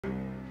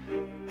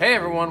Hey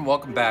everyone,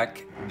 welcome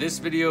back. This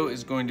video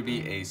is going to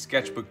be a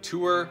sketchbook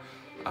tour.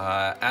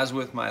 As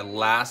with my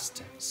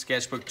last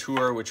sketchbook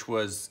tour, which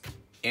was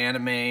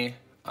anime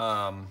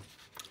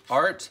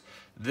art,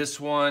 this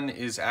one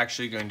is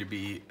actually going to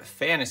be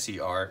fantasy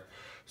art.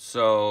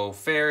 So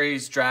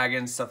fairies,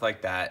 dragons, stuff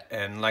like that.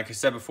 And like I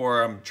said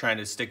before, I'm trying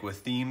to stick with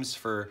themes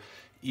for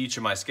each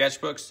of my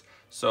sketchbooks.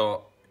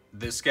 So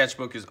this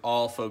sketchbook is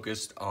all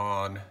focused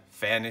on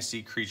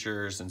fantasy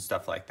creatures and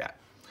stuff like that.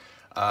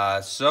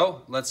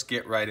 So let's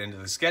get right into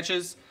the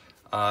sketches.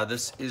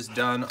 This is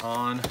done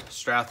on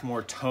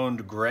Strathmore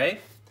toned gray,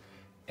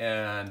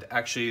 and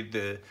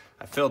actually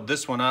I filled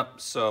this one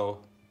up so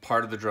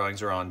part of the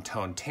drawings are on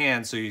toned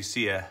tan, so you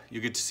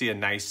get to see a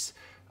nice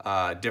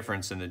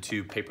difference in the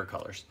two paper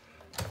colors.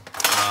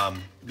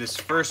 This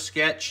first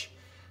sketch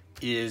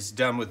is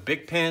done with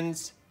Bic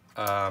pens,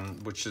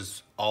 which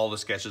is all the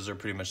sketches are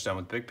pretty much done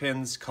with Bic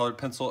pens, colored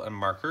pencil, and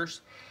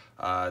markers.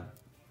 I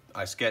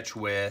sketch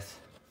with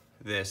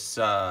this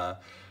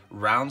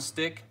round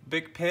stick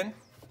Bic pen.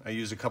 I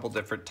use a couple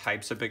different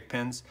types of Bic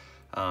pens.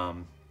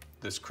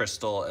 This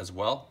crystal as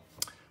well,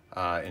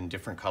 in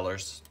different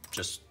colors,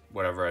 just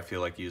whatever I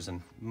feel like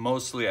using.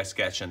 Mostly I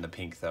sketch in the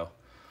pink though.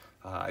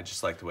 I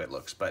just like the way it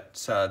looks. But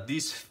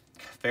these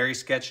fairy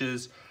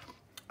sketches,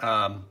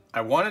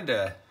 I wanted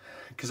to,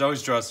 because I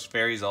always draw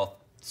fairies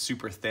all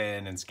super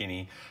thin and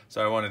skinny,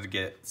 so I wanted to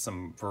get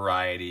some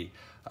variety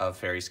of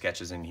fairy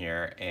sketches in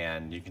here,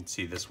 and you can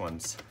see this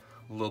one's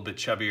a little bit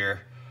chubbier,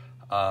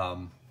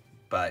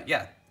 but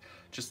yeah,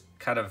 just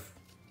kind of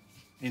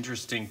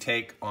interesting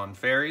take on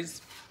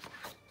fairies.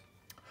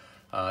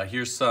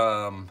 Here's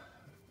some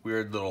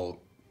weird little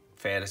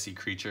fantasy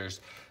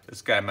creatures.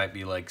 This guy might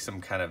be like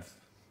some kind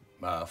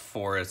of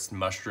forest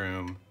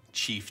mushroom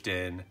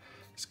chieftain.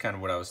 It's kind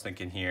of what I was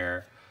thinking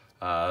here.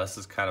 This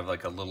is kind of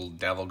like a little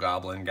devil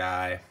goblin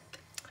guy,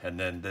 and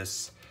then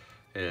this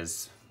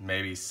is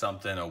maybe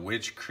something a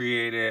witch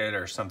created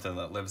or something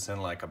that lives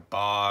in like a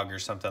bog or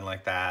something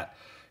like that.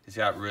 He's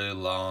got really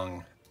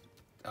long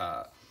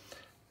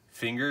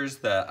fingers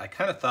that I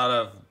kind of thought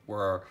of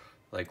were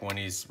like when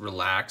he's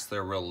relaxed,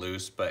 they're real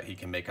loose, but he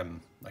can make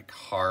them like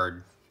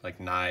hard, like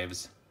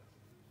knives.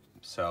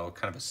 So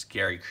kind of a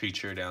scary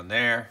creature down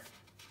there.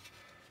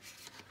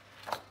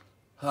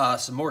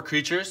 Some more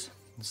creatures.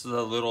 This is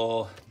a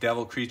little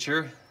devil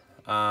creature.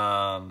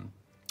 Kind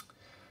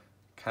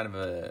of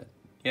a,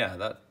 yeah,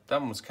 that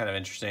one was kind of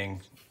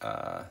interesting.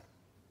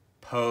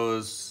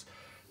 Pose,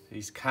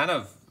 he's kind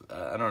of,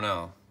 I don't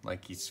know,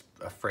 like he's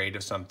afraid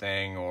of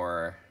something,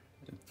 or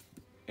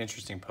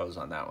interesting pose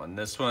on that one.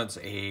 This one's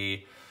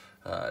a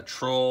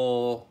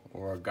troll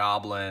or a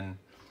goblin.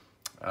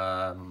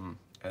 And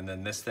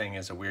then this thing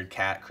is a weird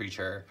cat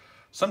creature.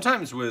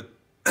 Sometimes with,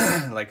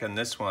 like on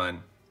this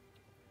one,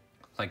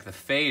 like the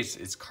face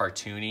is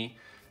cartoony,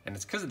 and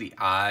it's because of the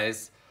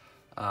eyes,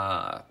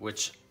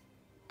 which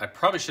I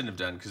probably shouldn't have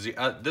done, because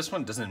this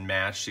one doesn't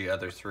match the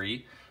other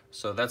three.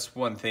 So that's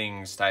one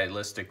thing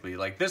stylistically.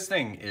 Like this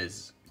thing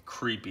is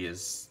creepy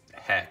as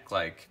heck,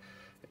 like,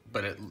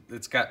 but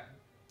it's got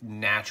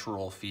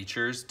natural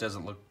features.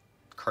 Doesn't look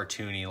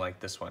cartoony like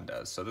this one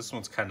does. So this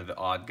one's kind of the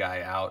odd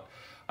guy out.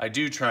 I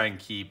do try and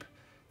keep,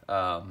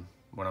 when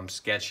I'm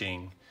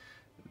sketching,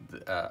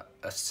 a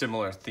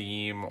similar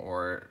theme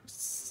or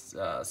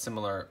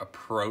similar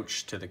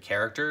approach to the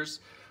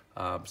characters.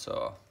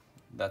 So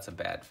that's a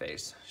bad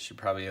face. Should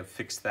probably have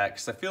fixed that,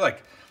 because I feel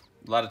like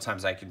a lot of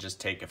times I can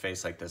just take a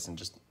face like this and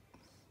just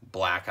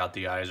black out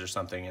the eyes or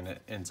something, and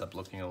it ends up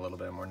looking a little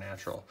bit more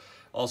natural.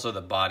 Also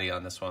the body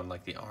on this one,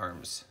 like the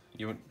arms,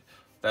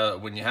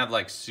 when you have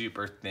like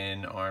super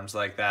thin arms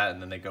like that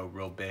and then they go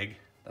real big,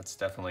 that's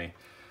definitely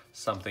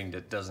something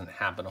that doesn't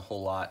happen a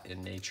whole lot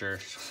in nature.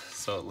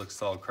 So it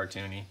looks all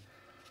cartoony.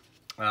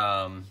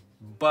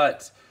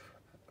 But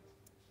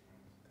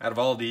out of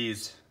all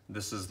these,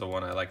 this is the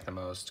one I like the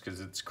most,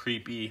 because it's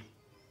creepy.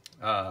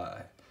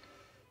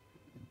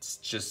 It's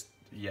just,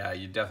 yeah,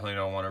 you definitely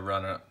don't want to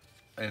run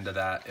into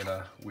that in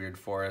a weird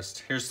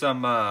forest. Here's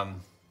some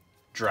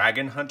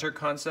dragon hunter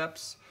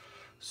concepts.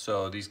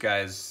 So these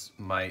guys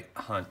might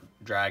hunt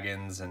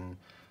dragons, and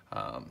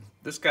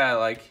this guy I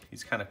like,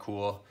 he's kind of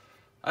cool.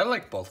 I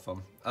like both of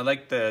them. I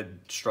like the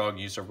strong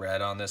use of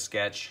red on this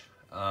sketch.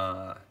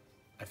 I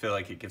feel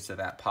like it gives it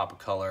that pop of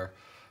color.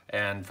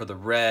 And for the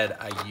red,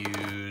 I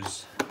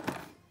use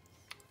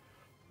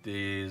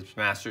the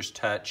Master's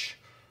Touch.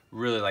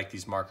 Really like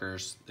these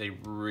markers. They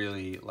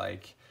really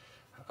like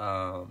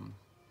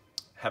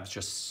have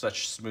just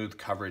such smooth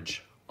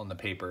coverage on the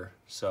paper.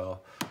 So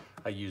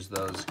I use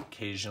those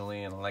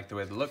occasionally, and I like the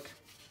way they look.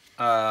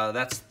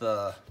 That's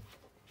the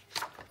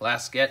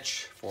last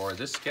sketch for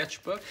this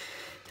sketchbook.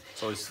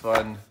 It's always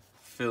fun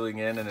filling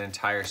in an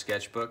entire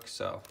sketchbook.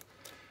 So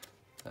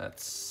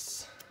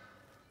that's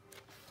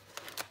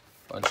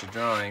a bunch of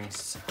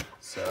drawings.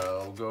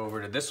 So we'll go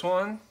over to this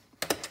one.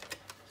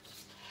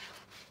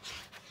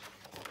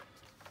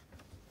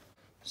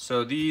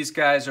 So these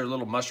guys are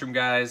little mushroom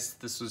guys.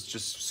 This was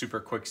just super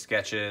quick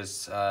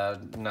sketches.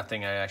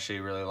 Nothing I actually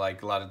really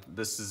like.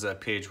 This is a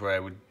page where I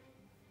would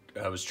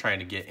I was trying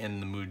to get in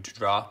the mood to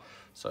draw.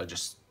 So I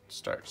just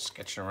start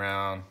sketching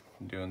around,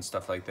 doing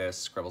stuff like this,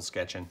 scribble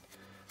sketching.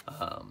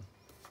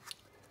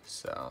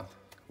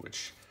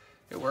 Which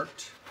it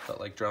worked, felt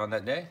like drawing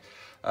that day.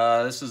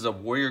 This is a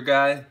warrior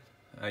guy.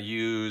 I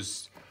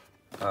used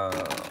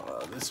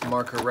this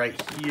marker right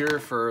here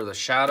for the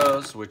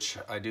shadows, which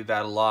I do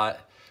that a lot.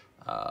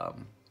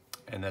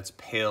 And that's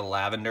pale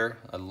lavender.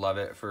 I love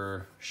it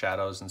for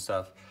shadows and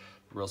stuff.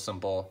 Real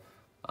simple.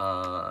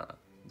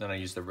 Then I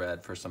use the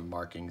red for some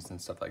markings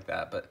and stuff like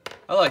that. But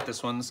I like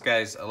this one. This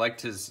guy's, I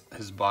liked his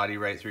body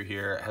right through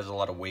here. It has a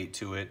lot of weight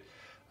to it.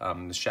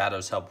 The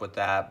shadows help with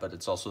that, but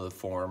it's also the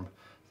form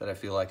that I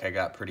feel like I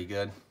got pretty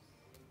good.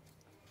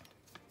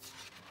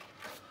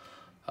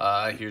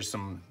 Here's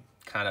some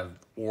kind of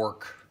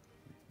orc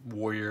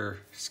warrior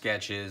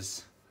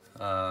sketches.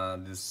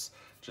 This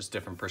just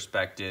different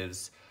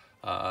perspectives.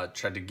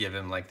 Tried to give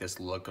him like this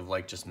look of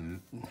like just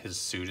his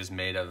suit is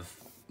made of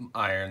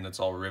iron that's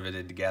all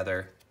riveted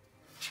together.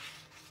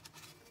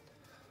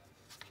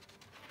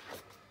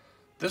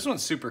 This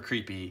one's super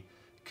creepy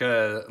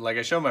because like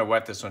I showed my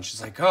wife this one.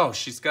 She's like, oh,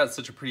 she's got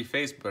such a pretty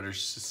face, but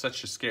it's just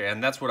such a scary,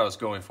 and that's what I was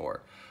going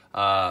for.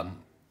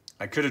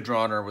 I could have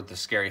drawn her with the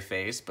scary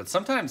face, but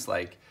sometimes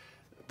like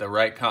the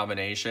right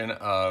combination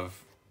of,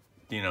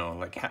 you know,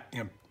 like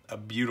a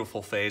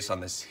beautiful face on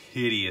this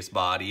hideous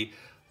body,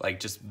 like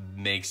just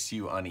makes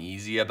you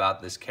uneasy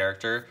about this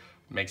character,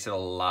 makes it a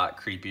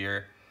lot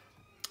creepier.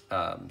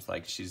 It's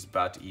like she's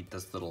about to eat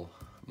this little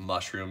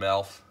mushroom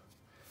elf.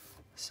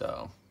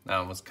 So that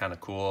one was kind of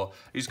cool.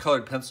 I used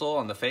colored pencil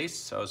on the face,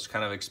 so I was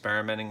kind of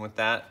experimenting with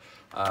that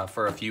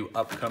for a few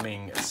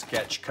upcoming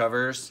sketch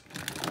covers.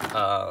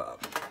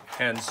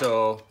 And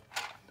so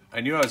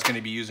I knew I was going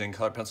to be using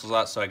colored pencils a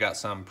lot, so I got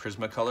some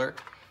Prismacolor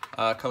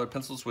colored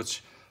pencils,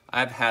 which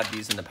I've had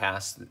these in the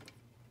past,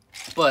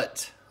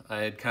 but I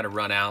had kind of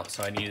run out,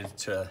 so I needed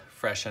to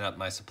freshen up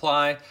my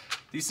supply.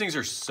 These things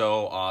are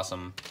so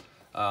awesome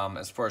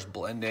as far as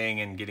blending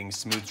and getting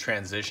smooth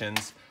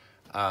transitions.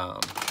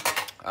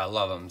 I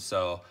love them,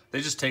 so they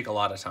just take a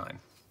lot of time.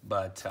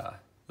 But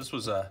this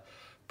was a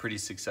pretty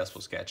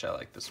successful sketch. I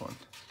like this one.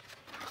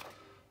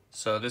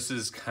 So this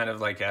is kind of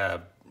like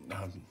a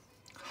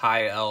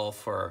high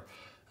elf or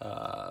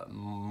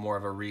more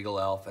of a regal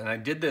elf. And I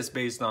did this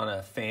based on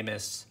a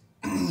famous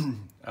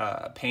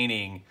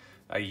painting.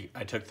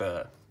 I took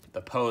the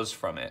pose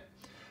from it.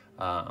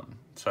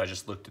 So I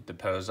just looked at the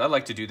pose. I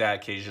like to do that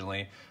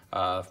occasionally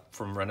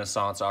from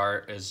Renaissance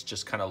art, is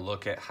just kind of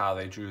look at how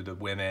they drew the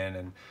women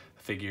and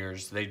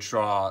figures. They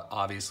draw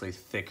obviously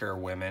thicker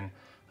women,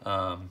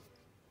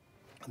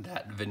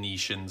 that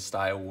Venetian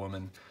style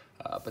woman.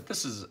 But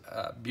this is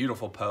a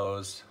beautiful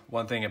pose.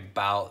 One thing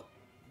about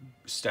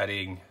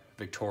studying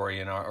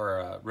Victorian art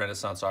or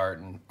Renaissance art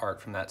and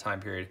art from that time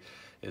period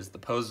is the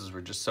poses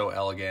were just so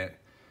elegant.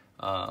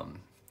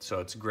 So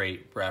it's a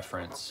great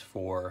reference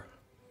for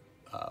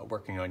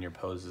working on your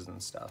poses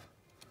and stuff.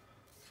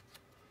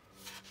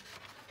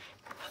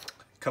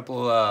 A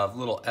couple of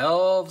little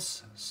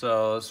elves.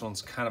 So this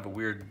one's kind of a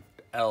weird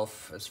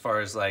elf as far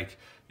as like,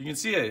 you can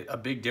see a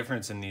big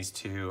difference in these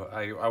two.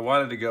 I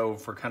wanted to go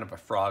for kind of a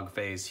frog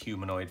face,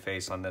 humanoid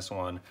face on this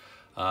one.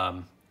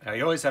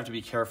 You always have to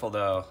be careful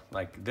though.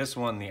 Like this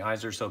one, the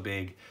eyes are so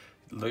big,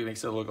 it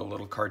makes it look a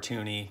little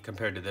cartoony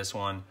compared to this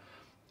one.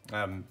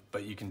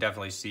 But you can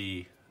definitely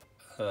see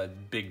a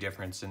big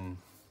difference in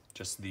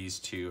just these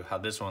two. How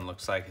this one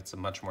looks like it's a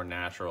much more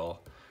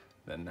natural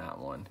than that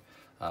one.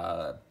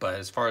 But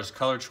as far as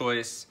color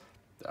choice,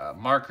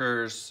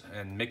 markers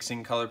and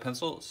mixing colored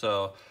pencil,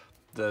 so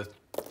the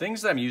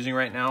things that I'm using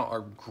right now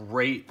are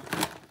great.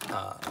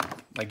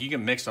 Like you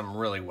can mix them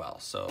really well.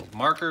 So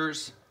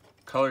markers,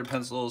 colored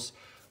pencils,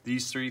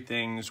 these three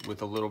things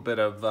with a little bit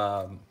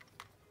of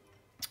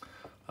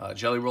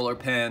jelly roller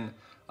pen.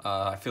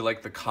 I feel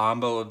like the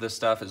combo of this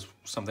stuff is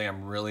something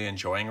I'm really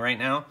enjoying right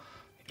now,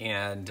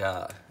 and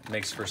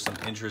makes for some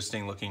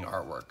interesting looking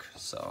artwork.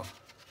 So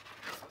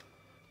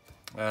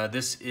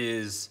this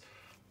is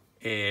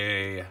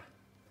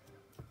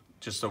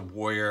just a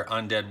warrior,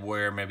 undead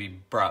warrior, maybe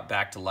brought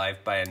back to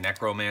life by a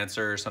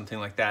necromancer or something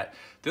like that.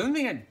 The only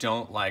thing I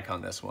don't like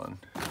on this one,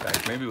 in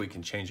fact, maybe we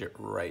can change it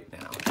right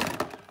now,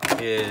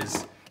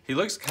 is he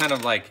looks kind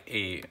of like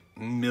a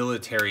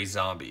military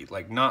zombie,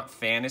 like not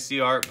fantasy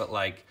art, but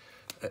like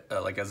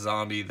a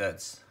zombie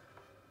that's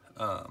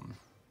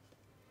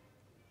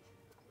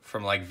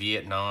from like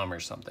Vietnam or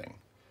something.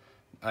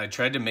 I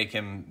tried to make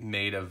him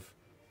made of,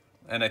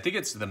 and I think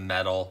it's the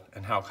metal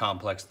and how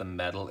complex the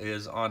metal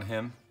is on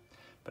him.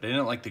 But I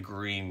didn't like the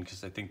green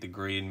because I think the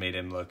green made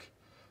him look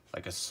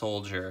like a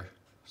soldier.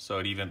 So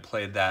it even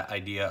played that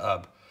idea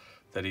up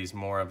that he's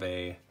more of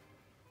a,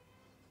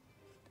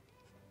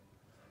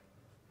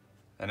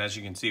 and as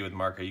you can see with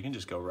marker, you can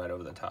just go right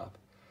over the top.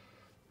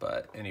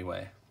 But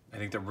anyway, I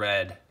think the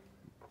red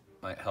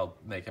might help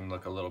make him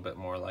look a little bit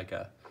more like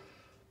a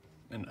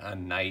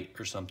knight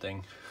or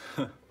something.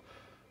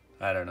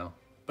 I don't know.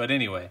 But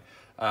anyway,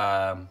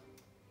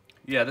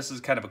 yeah, this is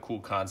kind of a cool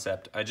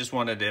concept. I just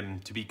wanted him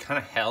to be kind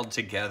of held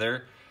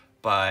together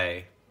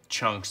by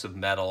chunks of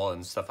metal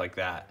and stuff like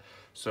that.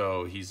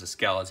 So he's a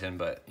skeleton,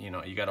 but you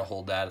know, you got to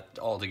hold that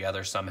all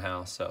together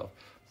somehow. So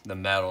the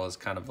metal is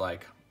kind of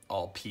like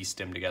all pieced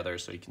him together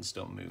so he can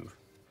still move.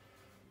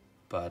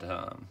 But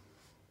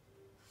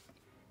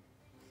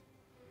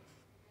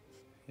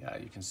yeah,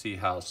 you can see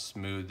how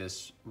smooth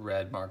this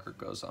red marker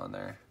goes on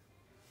there.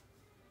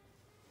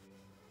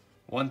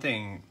 One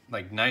thing,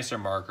 like nicer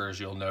markers,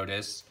 you'll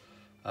notice,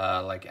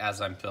 like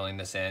as I'm filling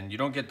this in, you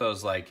don't get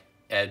those like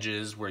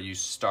edges where you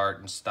start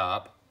and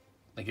stop.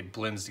 Like it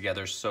blends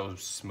together so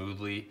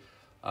smoothly.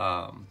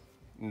 And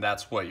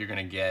that's what you're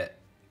gonna get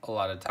a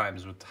lot of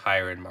times with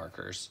higher end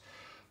markers.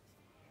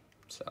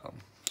 So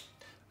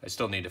I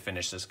still need to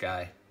finish this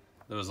guy.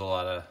 There was a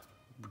lot of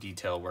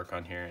detail work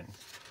on here.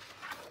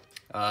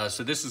 And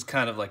so this is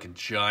kind of like a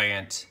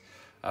giant,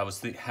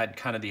 had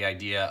kind of the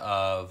idea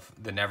of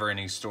the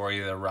never-ending story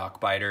of the rock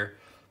biter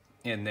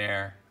in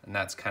there, and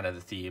that's kind of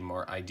the theme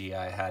or idea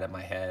I had in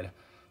my head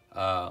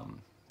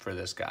for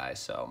this guy.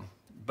 So,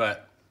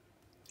 but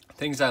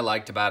things I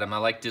liked about him, I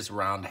liked his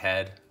round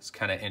head. It's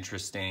kind of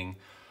interesting.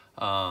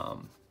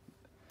 And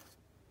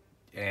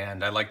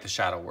I like the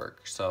shadow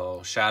work.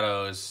 So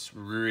shadows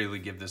really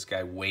give this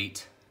guy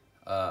weight,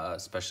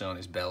 especially on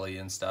his belly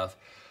and stuff.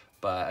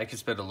 But I could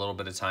spend a little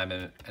bit of time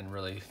in it and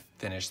really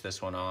finish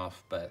this one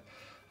off. But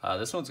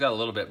this one's got a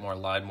little bit more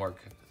line work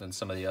than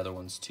some of the other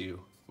ones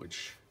too,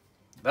 which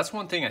that's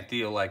one thing I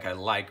feel like I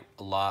like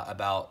a lot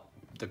about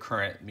the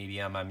current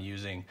medium I'm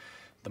using.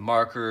 The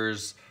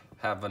markers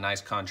have a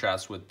nice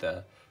contrast with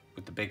the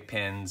big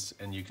pens,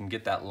 and you can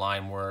get that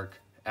line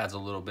work, adds a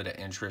little bit of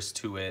interest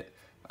to it.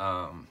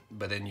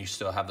 But then you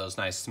still have those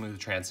nice smooth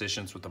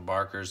transitions with the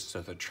markers,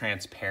 so they're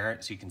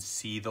transparent so you can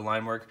see the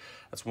line work.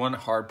 That's one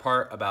hard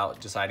part about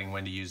deciding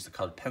when to use the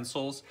colored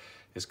pencils,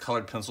 is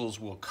colored pencils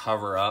will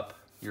cover up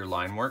your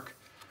line work.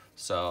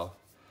 So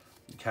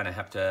you kind of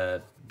have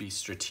to be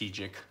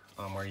strategic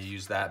on where you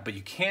use that, but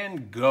you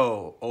can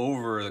go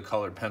over the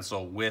colored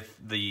pencil with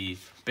the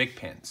big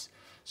pens,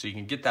 so you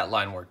can get that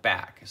line work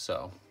back.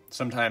 So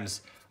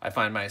sometimes I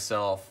find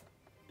myself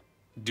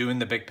doing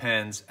the big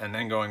pens and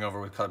then going over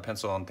with colored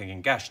pencil and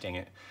thinking, gosh dang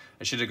it,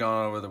 I should have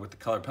gone over with the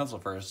colored pencil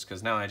first,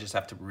 because now I just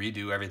have to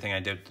redo everything I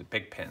did with the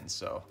big pens.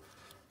 So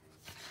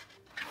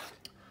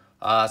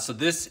so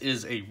this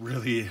is a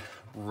really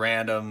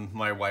random,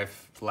 my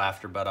wife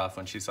laughed her butt off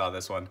when she saw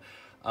this one.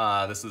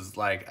 This is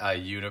like a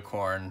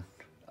unicorn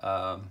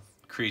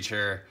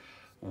creature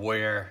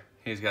warrior.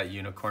 He's got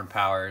unicorn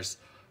powers.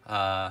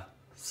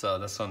 So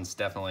this one's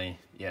definitely,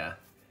 yeah,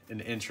 an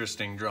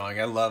interesting drawing.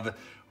 I love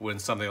when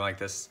something like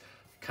this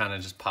kind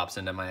of just pops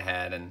into my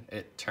head and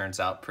it turns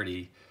out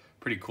pretty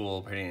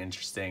cool, pretty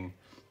interesting,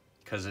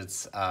 because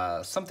it's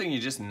something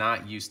you're just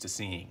not used to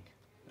seeing.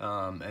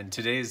 And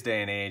today's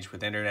day and age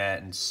with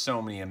internet and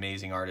so many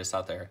amazing artists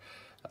out there,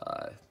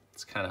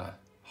 it's kind of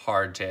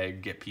hard to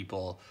get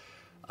people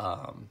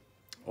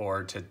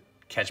or to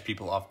catch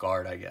people off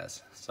guard, I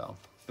guess. So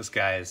this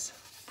guy is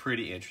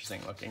pretty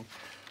interesting looking.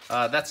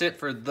 That's it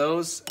for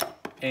those.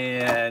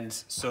 And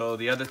so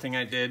the other thing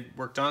I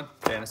worked on,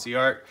 fantasy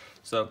art.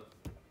 So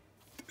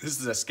this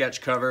is a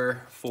sketch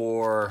cover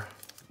for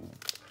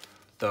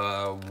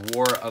the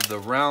War of the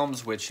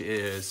Realms, which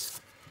is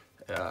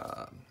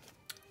a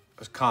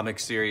comic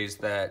series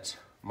that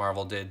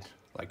Marvel did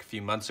like a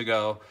few months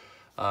ago.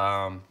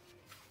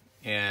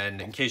 And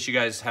in case you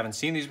guys haven't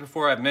seen these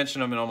before, I've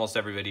mentioned them in almost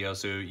every video,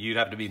 so you'd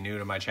have to be new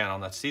to my channel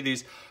not to see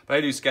these. But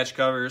I do sketch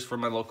covers for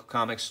my local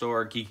comic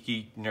store,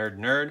 Geek,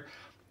 Nerd.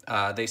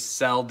 They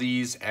sell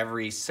these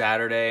every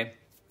Saturday.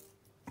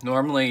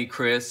 Normally,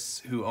 Chris,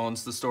 who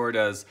owns the store,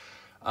 does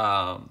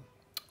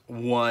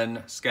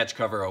one sketch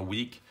cover a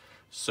week.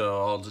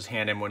 So I'll just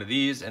hand him one of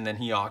these, and then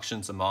he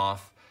auctions them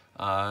off.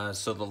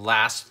 So the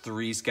last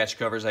 3 sketch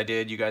covers I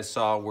did, you guys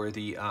saw, were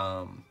the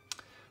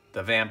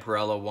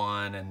Vampirella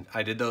one, and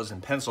I did those in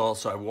pencil.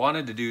 So I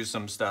wanted to do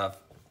some stuff,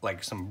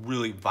 like some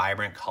really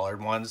vibrant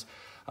colored ones.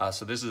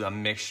 So this is a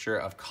mixture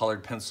of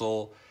colored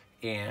pencil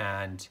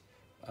and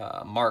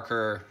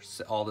marker,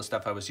 all the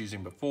stuff I was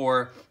using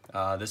before.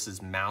 This is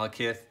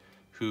Malekith,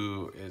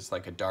 who is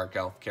like a dark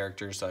elf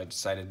character, so I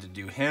decided to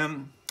do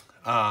him.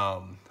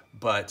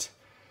 But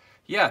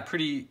yeah,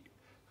 pretty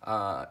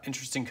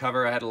interesting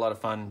cover. I had a lot of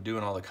fun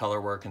doing all the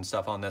color work and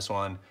stuff on this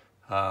one.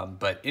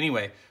 But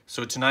anyway,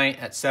 so tonight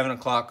at 7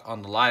 o'clock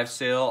on the live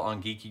sale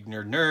on Geek,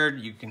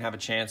 Nerd, you can have a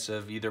chance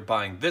of either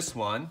buying this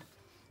one,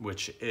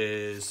 which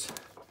is,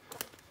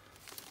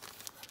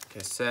 like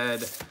I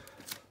said,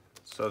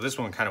 so this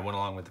one kind of went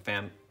along with the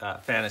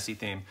fantasy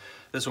theme.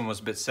 This one was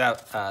a bit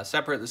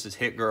separate. This is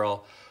Hit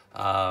Girl.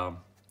 And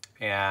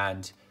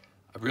I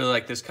really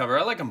like this cover.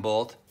 I like them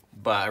both,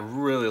 but I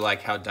really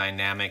like how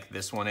dynamic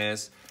this one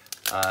is.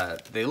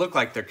 They look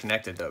like they're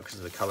connected though, because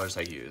of the colors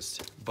I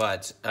used.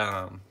 But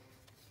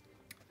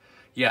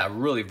yeah,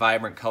 really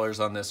vibrant colors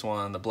on this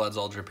one. The blood's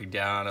all dripping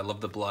down. I love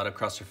the blood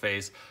across her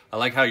face. I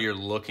like how you're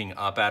looking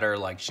up at her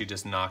like she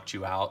just knocked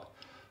you out.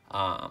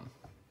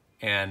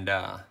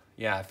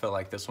 Yeah, I feel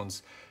like this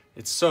one's,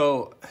 it's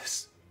so,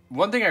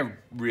 one thing I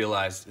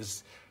realized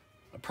is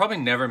I'll probably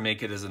never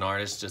make it as an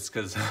artist just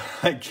because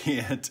I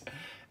can't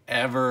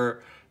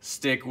ever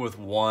stick with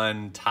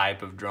one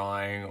type of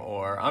drawing,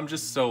 or I'm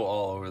just so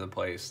all over the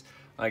place.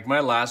 Like my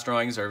last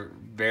drawings are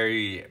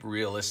very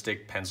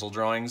realistic pencil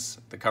drawings,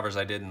 the covers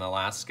I did in the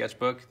last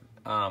sketchbook.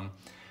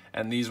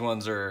 And these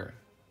ones are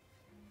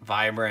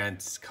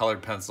vibrant,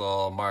 colored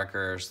pencil,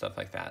 marker, stuff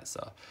like that.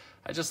 So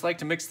I just like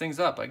to mix things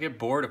up. I get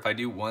bored if I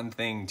do one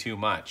thing too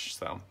much.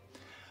 So,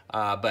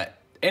 but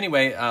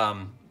anyway,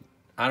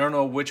 I don't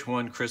know which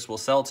one Chris will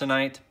sell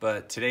tonight,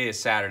 but today is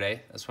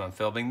Saturday. That's when I'm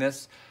filming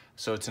this.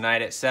 So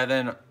tonight at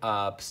 7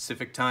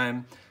 Pacific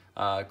time,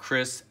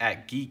 Chris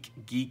at Geek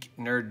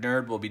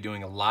Nerd will be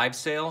doing a live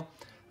sale,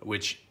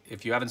 which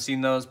if you haven't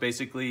seen those,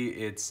 basically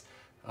it's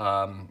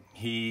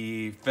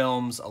he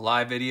films a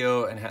live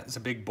video and has a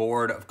big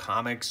board of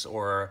comics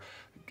or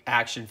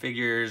action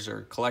figures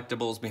or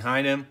collectibles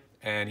behind him,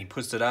 and he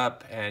puts it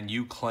up and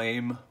you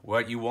claim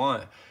what you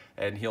want,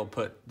 and he'll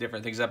put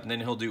different things up, and then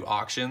he'll do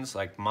auctions.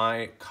 Like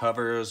my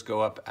covers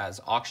go up as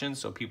auctions,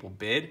 so people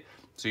bid.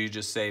 So you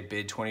just say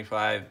bid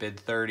 25, bid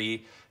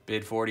 30,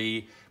 bid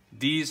 40.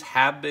 These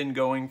have been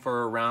going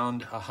for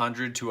around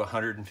 100 to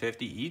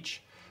 150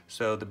 each.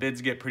 So the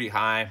bids get pretty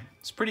high.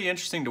 It's pretty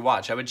interesting to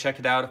watch. I would check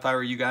it out if I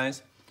were you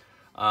guys.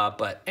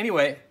 But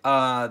anyway,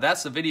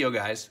 that's the video,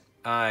 guys.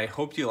 I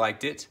hope you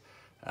liked it.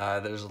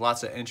 There's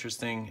lots of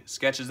interesting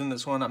sketches in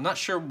this one. I'm not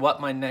sure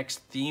what my next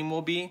theme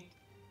will be.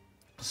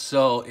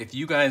 So if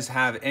you guys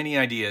have any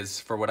ideas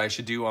for what I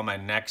should do on my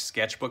next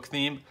sketchbook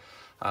theme,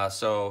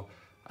 so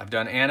I've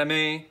done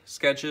anime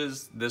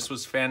sketches. This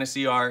was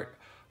fantasy art.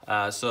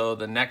 So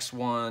the next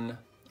one,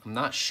 I'm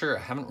not sure.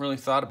 I haven't really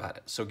thought about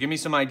it. So give me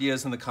some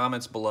ideas in the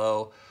comments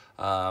below.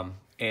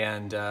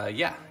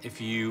 Yeah, if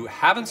you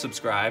haven't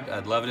subscribed,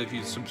 I'd love it if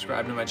you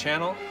subscribe to my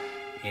channel.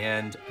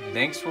 And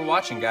thanks for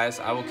watching, guys.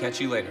 I will catch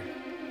you later.